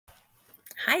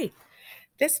Hi,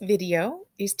 this video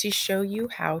is to show you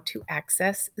how to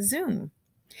access Zoom.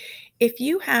 If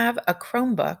you have a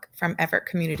Chromebook from Everett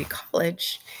Community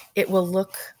College, it will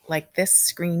look like this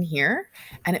screen here,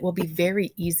 and it will be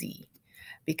very easy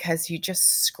because you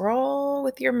just scroll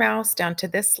with your mouse down to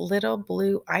this little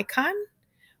blue icon,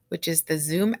 which is the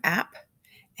Zoom app,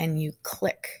 and you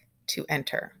click to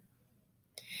enter.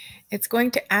 It's going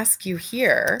to ask you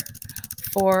here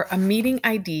for a meeting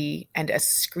ID and a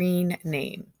screen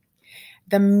name.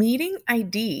 The meeting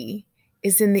ID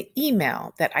is in the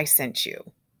email that I sent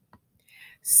you.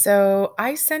 So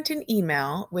I sent an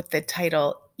email with the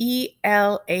title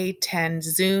ELA10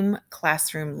 Zoom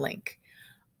Classroom Link.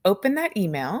 Open that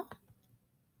email,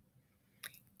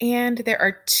 and there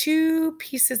are two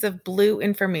pieces of blue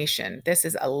information. This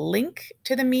is a link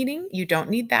to the meeting. You don't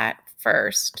need that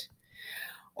first.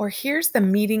 Or here's the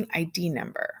meeting ID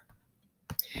number.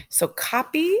 So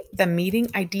copy the meeting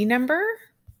ID number,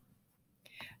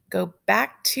 go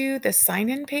back to the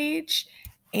sign-in page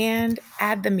and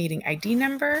add the meeting ID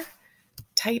number,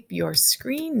 type your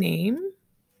screen name.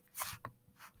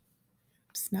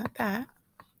 It's not that.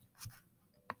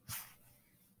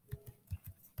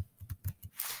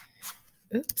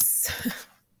 Oops.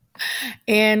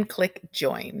 And click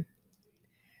join.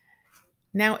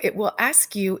 Now it will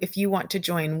ask you if you want to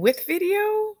join with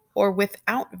video or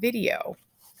without video.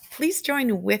 Please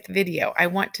join with video. I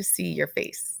want to see your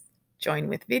face. Join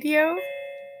with video.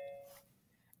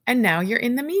 And now you're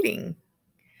in the meeting.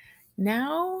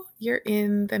 Now you're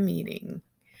in the meeting.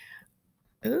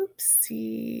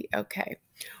 Oopsie. Okay.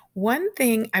 One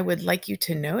thing I would like you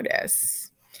to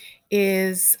notice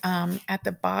is at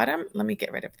the bottom, let me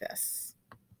get rid of this.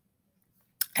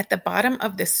 At the bottom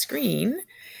of the screen,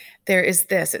 there is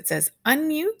this. It says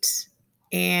unmute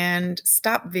and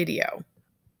stop video.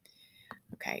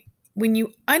 Okay. When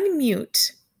you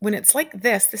unmute, when it's like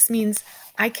this means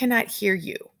I cannot hear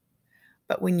you.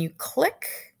 But when you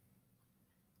click,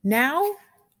 now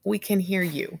we can hear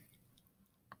you.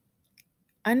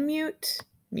 Unmute,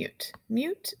 mute,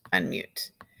 mute, unmute.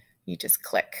 You just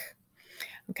click.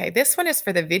 Okay, this one is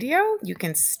for the video. You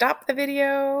can stop the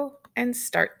video and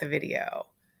start the video.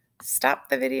 Stop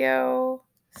the video,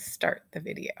 start the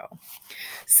video.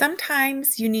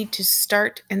 Sometimes you need to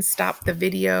start and stop the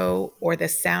video or the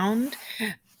sound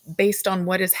based on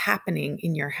what is happening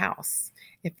in your house.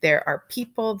 If there are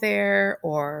people there,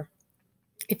 or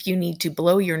if you need to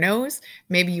blow your nose,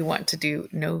 maybe you want to do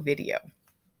no video.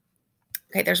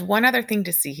 Okay, there's one other thing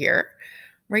to see here.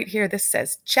 Right here, this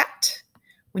says chat.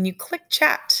 When you click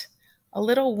chat, a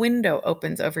little window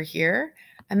opens over here,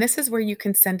 and this is where you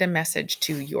can send a message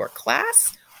to your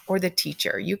class or the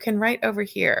teacher. You can write over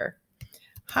here,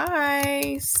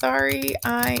 "Hi, sorry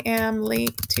I am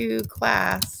late to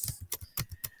class."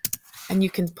 And you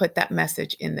can put that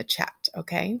message in the chat,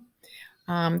 okay?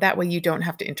 That way you don't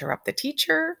have to interrupt the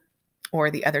teacher or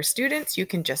the other students. You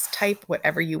can just type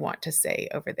whatever you want to say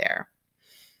over there.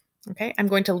 Okay, I'm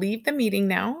going to leave the meeting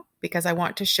now because I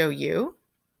want to show you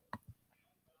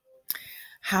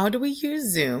how do we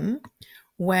use Zoom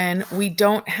when we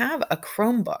don't have a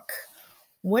Chromebook.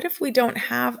 What if we don't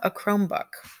have a Chromebook?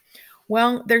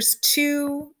 Well, there's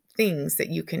two things that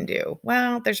you can do.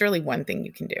 Well, there's really one thing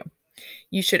you can do.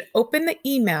 You should open the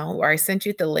email where I sent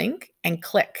you the link and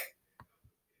click.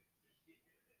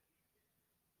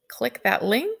 Click that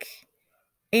link,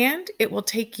 and it will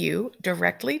take you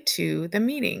directly to the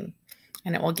meeting.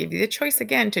 And it will give you the choice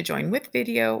again to join with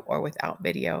video or without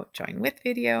video. Join with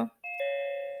video.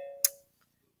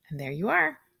 And there you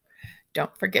are.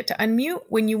 Don't forget to unmute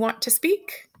when you want to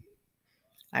speak.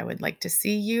 I would like to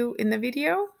see you in the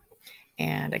video.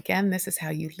 And again, this is how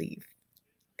you leave.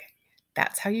 Okay.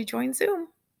 That's how you join Zoom.